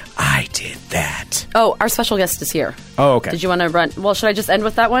 I did that. Oh, our special guest is here. Oh, okay. Did you want to run? Well, should I just end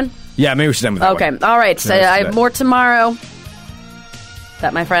with that one? Yeah, maybe we should end with that one. Okay, all right. So I have more tomorrow.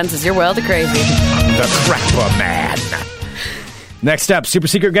 That, my friends, is your world of crazy. The Crapper Man. Next up, super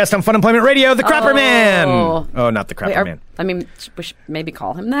secret guest on Fun Employment Radio, the Crapper Man. Oh, not the Crapper Man. I mean, we should maybe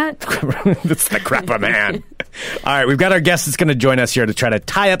call him that. That's the Crapper Man. All right, we've got our guest that's going to join us here to try to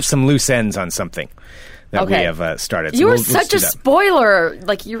tie up some loose ends on something that we have started. So you were such a spoiler.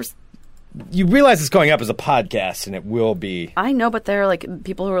 Like you realize it's going up as a podcast, and it will be. I know, but there are like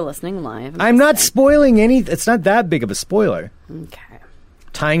people who are listening live. I'm not spoiling any. It's not that big of a spoiler. Okay.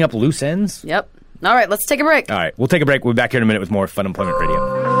 Tying up loose ends. Yep. All right, let's take a break. All right, we'll take a break. We'll be back here in a minute with more Fun Employment Radio.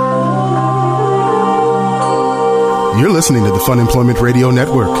 You're listening to the Fun Employment Radio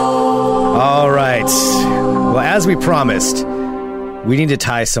Network. All right. Well, as we promised, we need to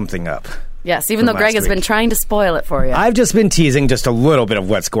tie something up. Yes, even though Greg has been trying to spoil it for you. I've just been teasing just a little bit of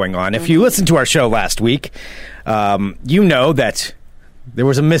what's going on. If you listened to our show last week, you know that there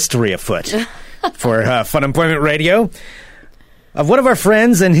was a mystery afoot for Fun Employment Radio. Of one of our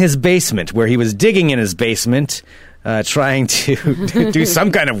friends in his basement, where he was digging in his basement, trying to do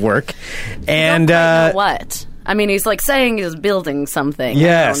some kind of work. And know what? I mean, he's like saying he's building something.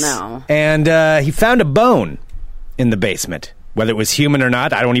 Yes. I don't know. And he found a bone in the basement. Whether it was human or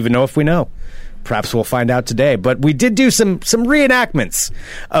not, I don't even know if we know. Perhaps we'll find out today. But we did do some reenactments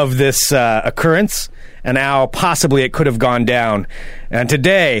of this occurrence and how possibly it could have gone down. And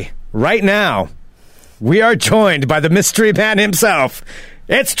today, right now, we are joined by the mystery man himself.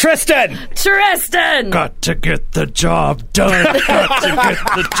 It's Tristan! Tristan! Got to get the job done. Got to get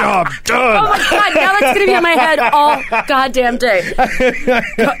the job done. Oh my God, now that's going to be in my head all goddamn day. Got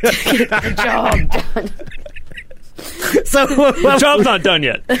to get the job done. So, the job's not done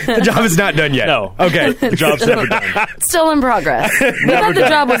yet. The job is not done yet. No. Okay. The job's never done. Still in progress. You thought the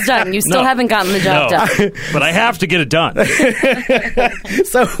job was done. You still haven't gotten the job done. But I have to get it done.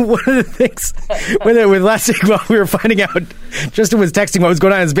 So one of the things with last week while we were finding out, Tristan was texting what was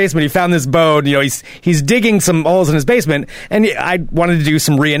going on in his basement. He found this bone. You know, he's digging some holes in his basement, and I wanted to do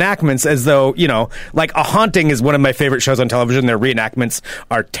some reenactments as though, you know, like A Haunting is one of my favorite shows on television. Their reenactments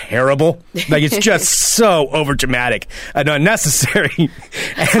are terrible. Like, it's just so overdramatic and unnecessary.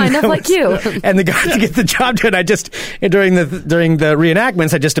 And kind of like you. And the guy to get the job done, during the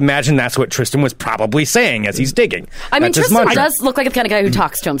reenactments, I just imagined that's what Tristan was probably saying as he's digging. I mean, Tristan does look like the kind of guy who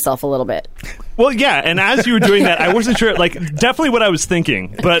talks to himself a little bit. Well, yeah, and as you were doing that, I wasn't sure, like, definitely what I was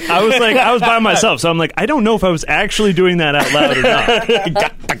thinking, but I was by myself, so I'm like, I don't know if I was actually doing that out loud or not.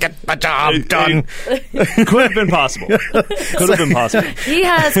 Got to get the job done. Could have been possible. Could have been possible. He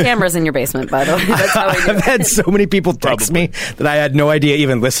has cameras in your basement, by the way. That's how he I've had so many people text me that I had no idea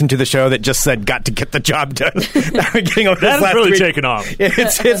even listened to the show that just said, got to get the job done. That has really taken off.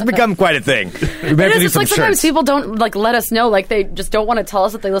 It's become quite a thing. It's like sometimes people don't like let us know, like they just don't want to tell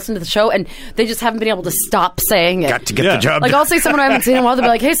us that they listen to the show, and They just haven't been able to stop saying it. Got to get the job Like, done. I'll say someone I haven't seen in a while, they'll be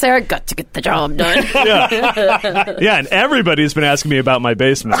like, hey, Sarah, got to get the job done. Yeah, and everybody's been asking me about my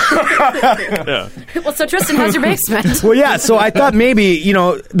basement. Well, so Tristan, how's your basement? Well, yeah, so I thought maybe,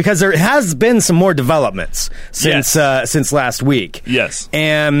 because there has been some more developments since last week. Yes.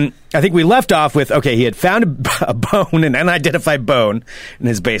 And I think we left off with, he had found a bone, an unidentified bone in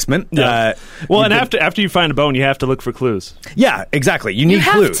his basement. Yeah. And after you find a bone, you have to look for clues. Yeah, exactly. You need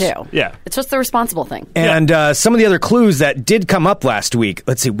clues. You have to. Yeah. It's just the responsible thing. And some of the other clues that did come up last week,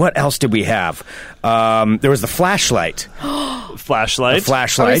 let's see, what else did we have? There was the flashlight. Flashlight.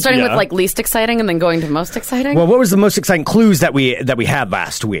 Are we starting with least exciting and then going to most exciting? Well, what was the most exciting clues that we had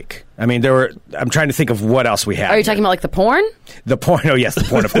last week? I mean, I'm trying to think of what else we had. Are you talking about the porn? The porn? Oh, yes, the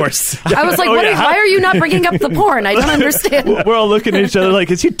porn, of course. I was like, why are you not bringing up the porn? I don't understand. We're all looking at each other like,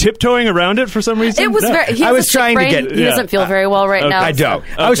 is he tiptoeing around it for some reason? It was I was trying to get... He doesn't feel very well right now. I don't.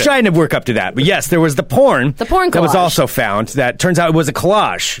 I was trying to work up to that. But yes, there was the porn. The porn collage. That was also found. That turns out it was a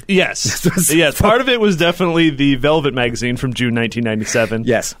collage. Yes. Yes, part of it was definitely the Velvet magazine from June 1997.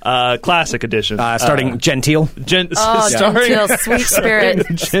 Yes. Classic edition. Starting Gentile. Gentile, sweet spirit.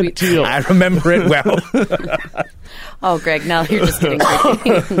 Gentile. I remember it well. Oh, Greg, now you're just getting creepy.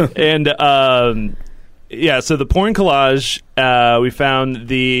 And, so the porn collage, we found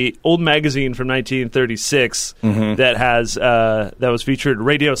the old magazine from 1936 that was featured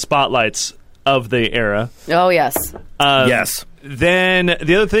radio spotlights of the era. Oh, yes. Yes. Then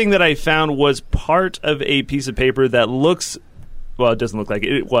the other thing that I found was part of a piece of paper that looks... Well, it doesn't look like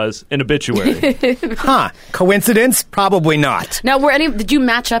it. It was an obituary. Coincidence? Probably not. Now, did you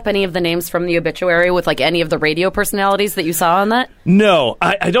match up any of the names from the obituary with any of the radio personalities that you saw on that? No,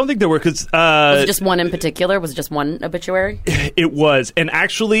 I don't think there were. Because was it just one in particular? Was it just one obituary? It was, and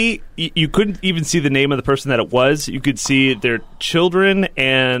actually, you couldn't even see the name of the person that it was. You could see their children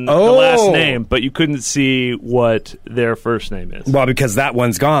and the last name, but you couldn't see what their first name is. Well, because that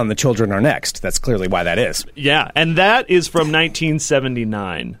one's gone, the children are next. That's clearly why that is. Yeah, and that is from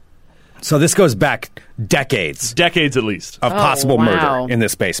 1979. So this goes back decades. Decades at least. Of possible murder in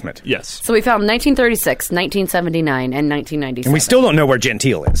this basement. Yes. So we found 1936, 1979, and 1997. And we still don't know where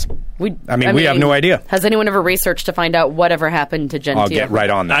Gentile is. We have no idea. Has anyone ever researched to find out whatever happened to Gentile? I'll get right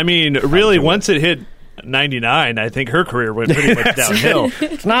on that. I mean, really, once it hit 99, I think her career went pretty much downhill.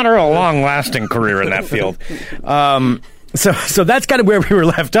 It's not a real long-lasting career in that field. So that's kind of where we were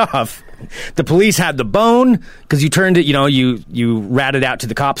left off. The police had the bone because you turned it. You ratted out to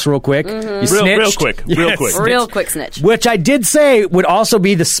the cops real quick. You snitched. Real quick snitch. Which I did say would also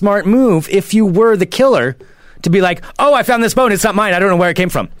be the smart move if you were the killer. To be like, oh, I found this bone. It's not mine. I don't know where it came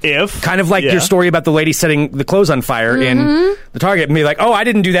from. Kind of like your story about the lady setting the clothes on fire in the Target and be like, oh, I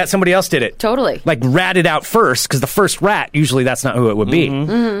didn't do that. Somebody else did it. Totally. Like, rat it out first, because the first rat, usually that's not who it would be.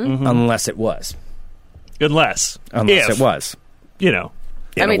 Unless it was. Unless it was.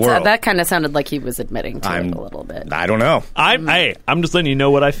 That kind of sounded like he was admitting to it a little bit. I don't know. I'm just letting you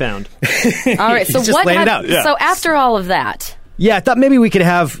know what I found. All right, so just laying it out. Yeah. So after all of that... Yeah, I thought maybe we could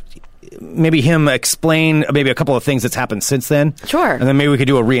have... Maybe him explain maybe a couple of things that's happened since then. Sure. And then maybe we could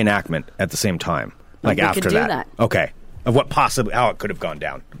do a reenactment at the same time. Like we after could do that. Okay. Of how it could have gone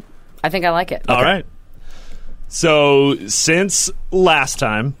down. I think I like it. Okay. All right. So since last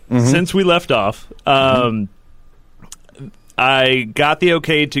time, since we left off, I got the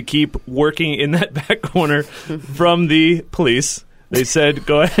okay to keep working in that back corner from the police. They said,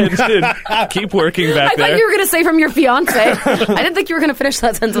 go ahead and keep working back there. I thought you were going to say from your fiance. I didn't think you were going to finish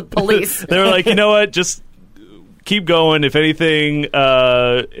that sentence with police. They were like, you know what? Just keep going. If anything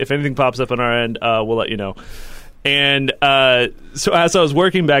pops up on our end, we'll let you know. And so as I was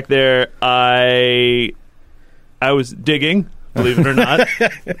working back there, I was digging, believe it or not.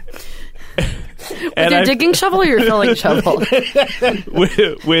 With your digging shovel or your filling shovel?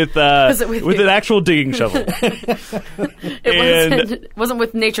 with an actual digging shovel. It wasn't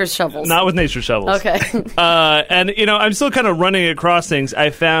with nature's shovels. Not with nature's shovels. Okay. And I'm still kind of running across things.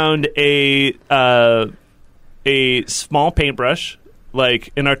 I found a small paintbrush,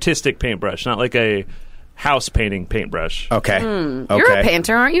 like an artistic paintbrush, not like a house painting paintbrush. Okay. Okay. You're a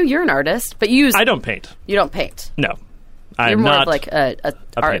painter, aren't you? You're an artist, but I don't paint. You don't paint. No. You're I'm more not of like a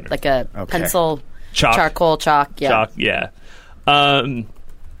art, painter. like a pencil, chalk, charcoal, chalk. Yeah. Chalk, yeah.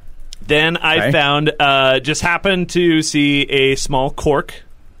 Then I found, just happened to see a small cork.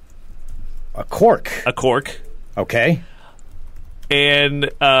 A cork? A cork. Okay.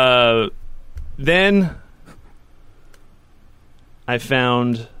 And then I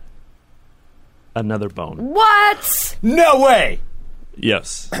found another bone. What? No way!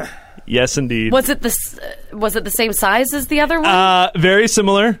 Yes. Yes, indeed. Was it the same size as the other one? Very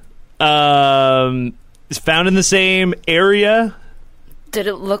similar. is found in the same area. Did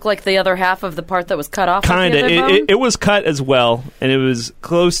it look like the other half of the part that was cut off? Kind of. It was cut as well, and it was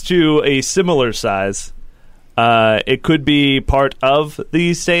close to a similar size. It could be part of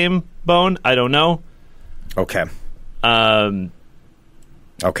the same bone. I don't know. Okay.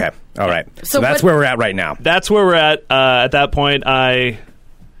 Okay. All right. So that's where we're at right now. That's where we're at. At that point, I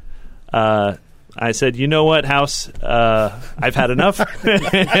said, you know what, House? I've had enough.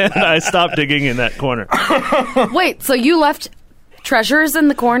 And I stopped digging in that corner. Wait, so you left treasures in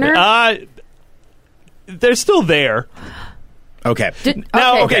the corner? They're still there. Okay.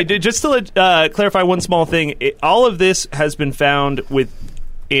 Just to clarify one small thing, all of this has been found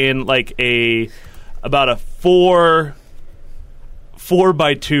within like about a 4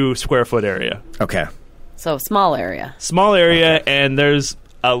 by 2 square foot area. Okay. So small area. Okay. And there's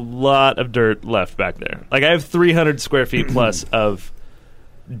a lot of dirt left back there. Like I have 300 square feet plus of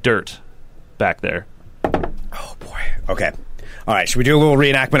dirt back there. Oh boy. Okay. All right. Should we do a little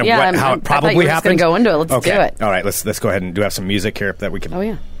reenactment of how it probably happened? Go into it. Let's do it. All right. Let's go ahead and do have some music here that we can. Oh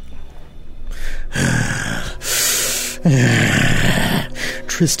yeah.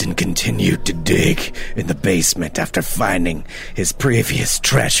 Tristan continued to dig in the basement after finding his previous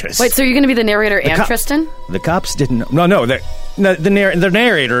treasures. Wait, so you're going to be the narrator and Tristan? The cops didn't. No. The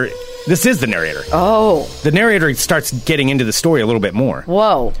narrator. This is the narrator. Oh. The narrator starts getting into the story a little bit more.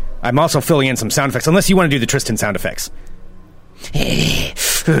 Whoa. I'm also filling in some sound effects, unless you want to do the Tristan sound effects.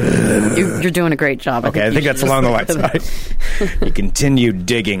 You're doing a great job. Okay, I think that's along the lines. Right. He continued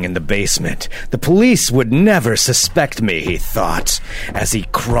digging in the basement. The police would never suspect me, he thought, as he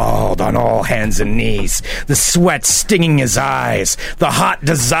crawled on all hands and knees, the sweat stinging his eyes, the hot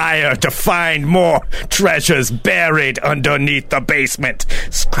desire to find more treasures buried underneath the basement.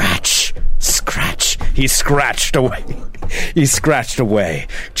 Scratch. He scratched away.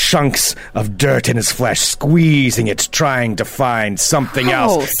 Chunks of dirt in his flesh, squeezing it, trying to find something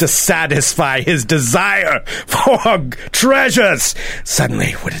else to satisfy his desire for treasures.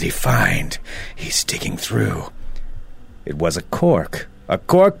 Suddenly, what did he find? He's digging through. It was a cork. A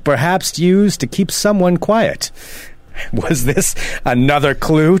cork perhaps used to keep someone quiet. Was this another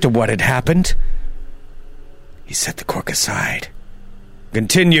clue to what had happened? He set the cork aside.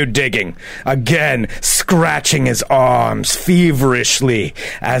 Continued digging, again scratching his arms feverishly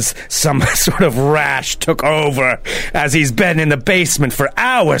as some sort of rash took over, as he's been in the basement for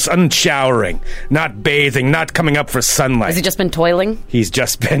hours, unshowering, not bathing, not coming up for sunlight. Has he just been toiling? He's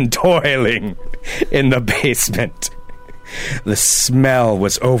just been toiling in the basement. The smell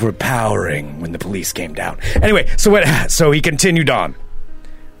was overpowering when the police came down. Anyway, so he continued on,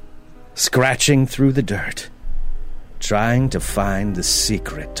 scratching through the dirt, trying to find the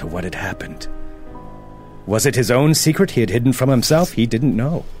secret to what had happened. Was it his own secret he had hidden from himself? He didn't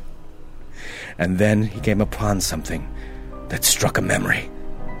know. And then he came upon something that struck a memory.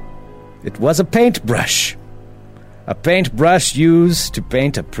 It was a paintbrush. A paintbrush used to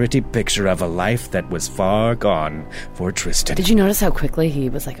paint a pretty picture of a life that was far gone for Tristan. Did you notice how quickly he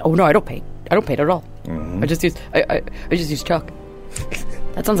was like, "Oh no, I don't paint. I don't paint at all. Mm-hmm. I just use chalk."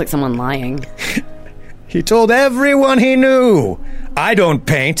 That sounds like someone lying. He told everyone he knew, I don't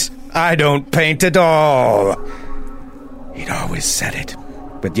paint at all. He'd always said it,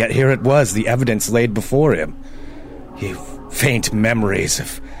 but yet here it was, the evidence laid before him. Faint memories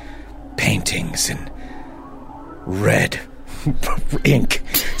of paintings and red ink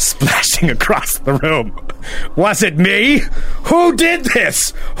splashing across the room. Was it me? Who did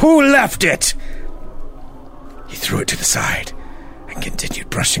this? Who left it? He threw it to the side and continued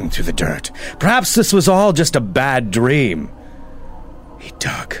brushing through the dirt. Perhaps this was all just a bad dream. He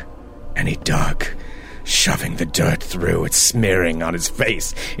dug, and he dug, shoving the dirt through it, smearing on his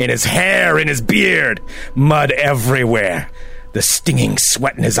face, in his hair, in his beard, mud everywhere, the stinging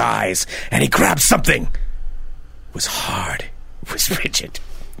sweat in his eyes, and he grabbed something. It was hard, it was rigid.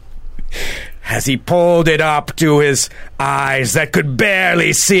 As he pulled it up to his eyes that could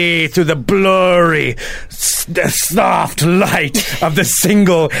barely see through the blurry, soft light of the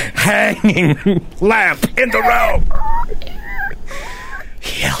single hanging lamp in the room.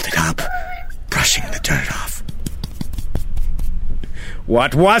 He held it up, brushing the dirt off.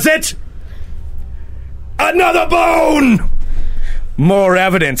 What was it? Another bone! More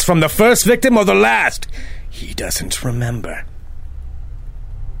evidence from the first victim or the last? He doesn't remember.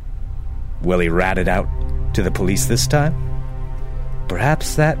 Will he rat it out to the police this time?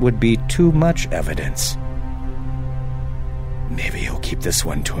 Perhaps that would be too much evidence. Maybe he'll keep this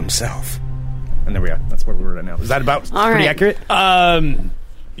one to himself. And there we are. That's where we're at now. Is that about pretty accurate?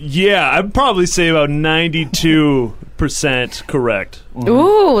 Yeah, I'd probably say about 92% 95% correct.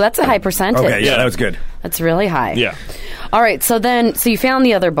 Ooh, that's a high percentage. Okay, yeah, that was good. That's really high. Yeah. All right, so you found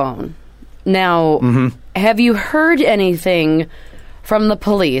the other bone. Now, have you heard anything from the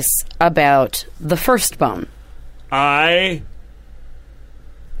police about the first bone? I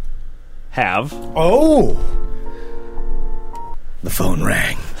have. Oh! The phone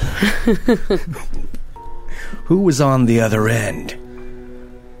rang. Who was on the other end?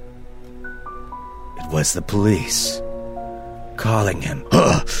 It was the police. Calling him.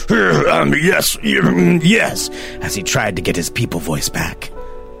 Yes, as he tried to get his people voice back.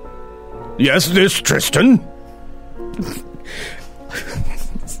 Yes, this Tristan?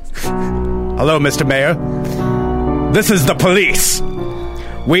 Hello, Mr. Mayor. This is the police.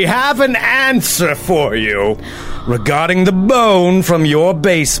 We have an answer for you regarding the bone from your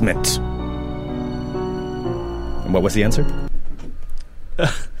basement. And what was the answer?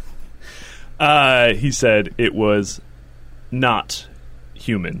 He said it was not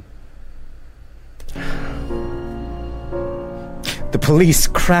human. The police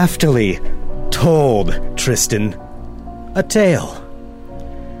craftily told Tristan a tale.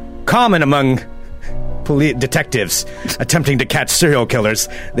 Common among detectives attempting to catch serial killers,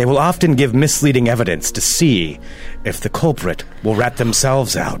 they will often give misleading evidence to see if the culprit will rat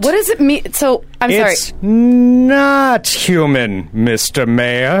themselves out. What does it mean? So, It's not human, Mr.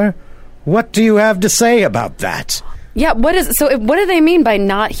 Mayor. What do you have to say about that? Yeah, what do they mean by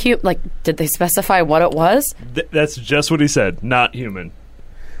not human? Like, did they specify what it was? That's just what he said. Not human.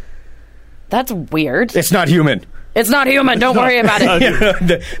 That's weird. It's not human. It's not human. Don't worry about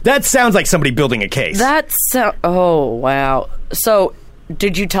it. That sounds like somebody building a case. Oh, wow. So,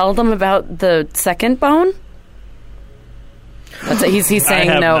 did you tell them about the second bone? He's saying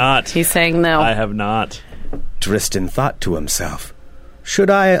I have no. Not. He's saying no. I have not. Tristan thought to himself, should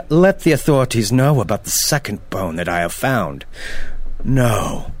I let the authorities know about the second bone that I have found?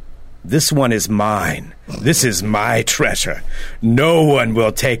 No. This one is mine. This is my treasure. No one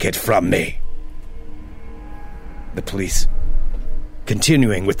will take it from me. The police,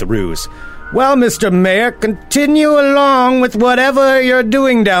 continuing with the ruse. Well, Mr. Mayor, continue along with whatever you're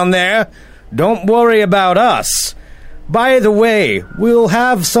doing down there. Don't worry about us. By the way, we'll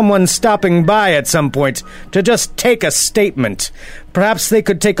have someone stopping by at some point to just take a statement. Perhaps they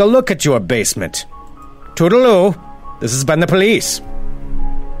could take a look at your basement. Toodaloo. This has been the police.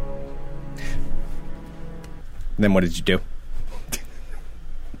 Then what did you do?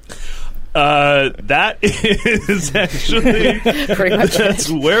 That is actually pretty much that's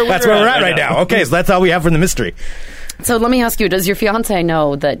where we're at right now. Okay, so that's all we have from the mystery. So let me ask you, does your fiancé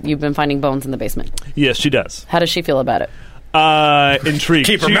know that you've been finding bones in the basement? Yes, she does. How does she feel about it? Intrigued.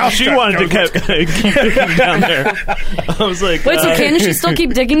 Keep her mouth She shut. wanted to keep digging down there. I was like, wait, so can she still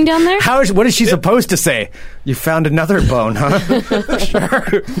keep digging down there? What is she supposed to say? You found another bone, huh?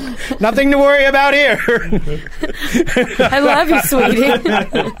 Sure. Nothing to worry about here. I love you, sweetie.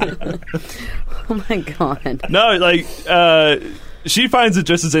 Oh my God. No, like, she finds it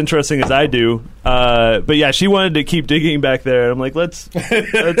just as interesting as I do. But yeah, she wanted to keep digging back there. I'm like, let's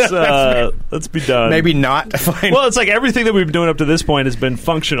be done. Maybe not. Fine. Well, it's like everything that we've been doing up to this point has been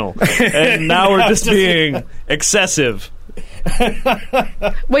functional, and now we're just being excessive.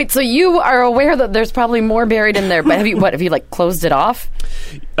 Wait, so you are aware that there's probably more buried in there, but have you like closed it off?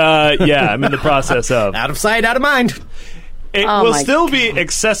 Yeah, I'm in the process of. Out of sight, out of mind. It will still be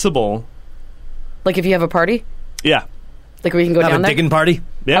accessible. Like if you have a party? Yeah. Like where you can go have down a there? digging party?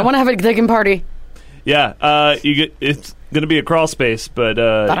 Yeah. I want to have a digging party. Yeah. It's going to be a crawl space, but...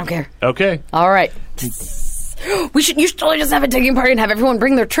 I don't care. Okay. All right. You should totally just have a digging party and have everyone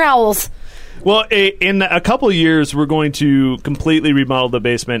bring their trowels. Well, in a couple of years, we're going to completely remodel the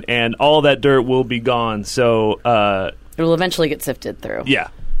basement, and all that dirt will be gone. So it will eventually get sifted through. Yeah.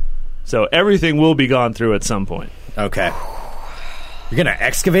 So everything will be gone through at some point. Okay. You're going to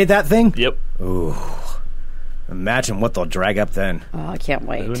excavate that thing? Yep. Ooh. Imagine what they'll drag up then. Oh, I can't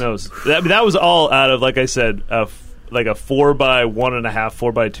wait. Who knows? That was all out of, like I said, like a 4 by 1.5,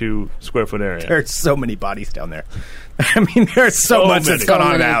 4 by 2 square foot area. There's so many bodies down there. I mean, there's so much that's gone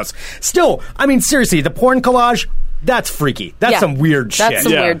on in the house. Still, I mean, seriously, the porn collage, that's freaky. That's some weird shit. That's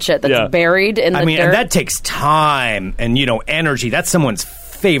some weird shit that's buried in the dirt. And that takes time and, energy. That's someone's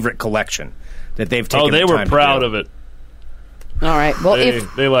favorite collection that they've taken the time to do. Oh, they were proud of it. All right. Well,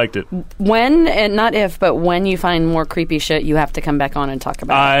 they liked it. When, and not if, but when you find more creepy shit, you have to come back on and talk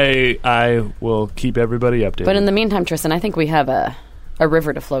about it. I will keep everybody updated. But in the meantime, Tristan, I think we have a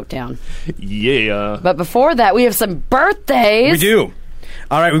river to float down. Yeah. But before that, we have some birthdays. We do.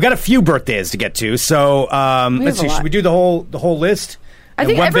 All right, we've got a few birthdays to get to. So let's see. Should we do the whole list? I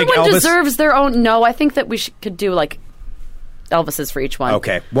think everyone deserves their own. No, I think that we could do like Elvis's for each one.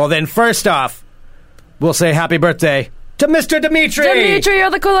 Okay. Well, then, first off, we'll say happy birthday to Mr. Dimitri. Dimitri,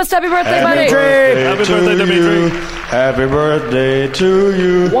 you're the coolest. Happy birthday, buddy. Happy birthday, Dimitri. Happy birthday to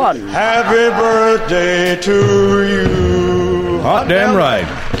you. One. Happy birthday to you. Hot damn right.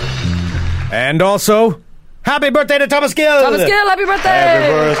 And also, happy birthday to Thomas Gill. Thomas Gill, happy birthday.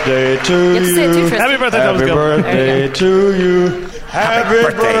 Happy birthday to You have to say it too, you. Tristan. Happy birthday, Thomas Happy Gill. birthday to you.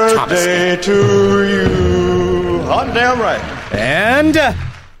 Happy birthday to you. Hot damn right. And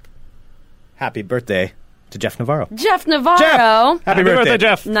happy birthday to Jeff Navarro. Jeff Navarro. Jeff, happy birthday,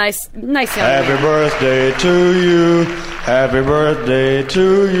 Jeff. Nice young man. Happy birthday to you. Happy birthday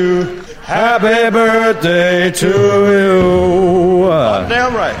to you. Happy birthday to you. Hot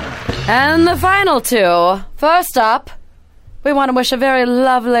damn right. And the final two. First up, we want to wish a very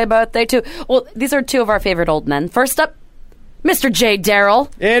lovely birthday to... Well, these are two of our favorite old men. First up, Mr. Jay Darrell.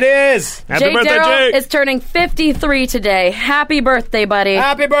 It is. Happy Jay birthday, Darrell Jay. is turning 53 today. Happy birthday, buddy.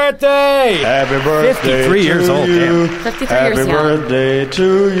 Happy birthday. Happy birthday 53 years to old, you. damn. 53 Happy years young. birthday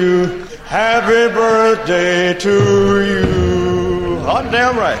to you. Happy birthday to you. Hot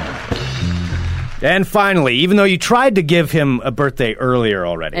damn right. And finally, even though you tried to give him a birthday earlier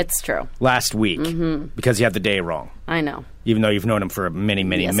already. It's true. Last week. Because you had the day wrong. I know. Even though you've known him for many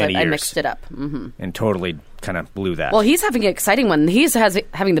Yes, years. I mixed it up. Mm-hmm. And totally kind of blew that. Well, he's having an exciting one. He's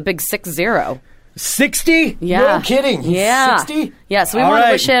having the big 6-0. 60? Yeah. No kidding. He's Yeah. 60? Yeah, so we All want to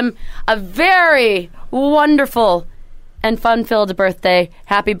right. wish him a very wonderful and fun-filled birthday.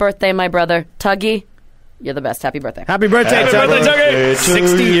 Happy birthday, my brother. Tuggy, you're the best. Happy birthday. Happy birthday, Happy Tuggy. birthday, Tuggy.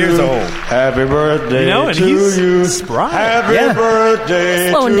 60 years old. Happy birthday You know, and to he's you. spry. Happy Yeah. birthday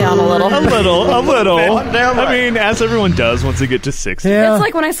Slowing to down a little. A little. Hot damn right. I mean, as everyone does once they get to 60. Yeah. It's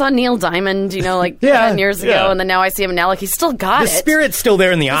like when I saw Neil Diamond, like Yeah. 10 years ago, Yeah. and then now I see him now, like he's still got The it. spirit's still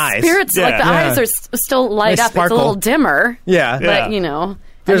there in the eyes. Spirits, like the Yeah. eyes are still light They up. sparkle. It's a little dimmer. Yeah. Yeah. But,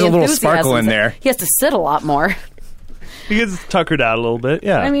 There's and the a little sparkle in enthusiasm's- there. He has to sit a lot more. He gets tuckered out a little bit,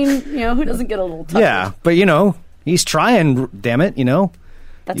 yeah. I mean, who doesn't get a little tuckered? Yeah, but he's trying, damn it,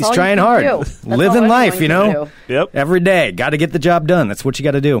 That's he's all you trying can hard. do. That's all Living anyone life, can do. Yep. Every day. Got to get the job done. That's what you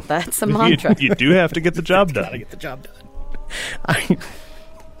got to do. That's a mantra. You do have to get the job done. Get the job done.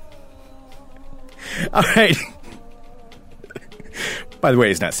 All right. By the way,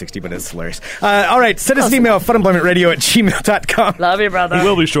 he's not 60, but it's hilarious. All right, send us an email, funemploymentradio@gmail.com. Love you, brother. He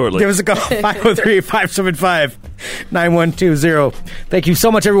will be shortly. Give us a call, 503-575-9120. Thank you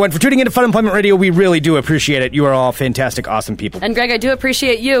so much, everyone, for tuning into Fun Employment Radio. We really do appreciate it. You are all fantastic, awesome people. And Greg, I do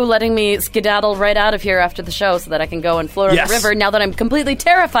appreciate you letting me skedaddle right out of here after the show so that I can go and float on Yes. the river now that I'm completely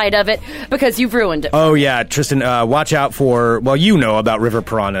terrified of it because you've ruined it. Oh, yeah, Tristan, watch out for, about river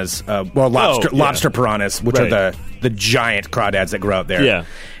piranhas, lobster piranhas, which Right. are the giant crawdads that grow out there. Yeah.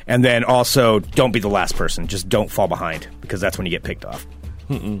 And then also, don't be the last person. Just don't fall behind, because that's when you get picked off.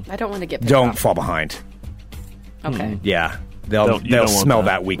 I don't want to get picked Don't off. fall behind. Okay. Yeah. They'll You don't want smell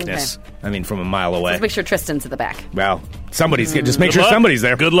that. that weakness. I mean, from a mile away. Let's make sure Tristan's at the back. Well, somebody's just make Good sure luck. somebody's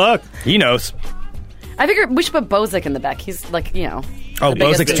there. Good luck. He knows. I figure we should put Bozic in the back. He's like, Oh, the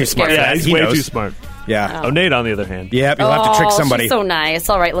biggest Bozic's too smart for scary- Yeah, that. he's He way knows. too smart. Yeah. Oh, Nate, on the other hand. Yep, you'll have to trick somebody. She's so nice.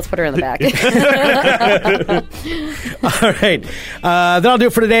 All right, let's put her in the back. All right. That'll do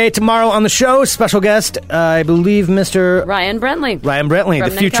it for today. Tomorrow on the show, special guest, I believe Mr. Ryan Brentley. Ryan Brentley,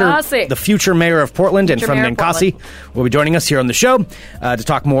 From Ninkasi. the future mayor of Portland and Future from mayor of Ninkasi, will be joining us here on the show to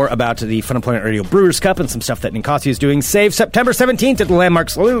talk more about the Fun Employment Radio Brewers Cup and some stuff that Ninkasi is doing. Save September 17th at the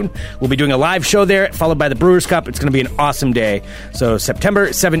Landmark Saloon. We'll be doing a live show there, followed by the Brewers Cup. It's going to be an awesome day. So September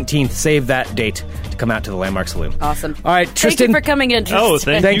 17th, save that date to come out to the Landmark Saloon. Awesome. All right, Tristan. Thank you for coming in, Tristan. Oh,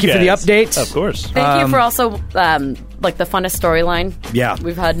 Thank you for the guys. update. Of course. Thank you for also, the funnest storyline Yeah.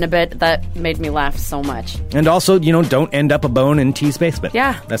 we've had in a bit. That made me laugh so much. And also, don't end up a bone in T's basement.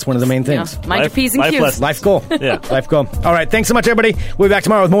 Yeah. That's one of the main things. Mind your P's and Life Q's. lessons. Life goal. Yeah. Life goal. All right. Thanks so much, everybody. We'll be back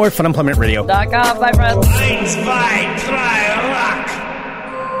tomorrow with more Fun Employment Radio. .com. Bye, friends.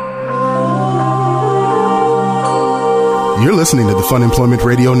 You're listening to the Fun Employment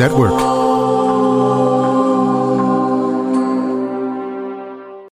Radio Network.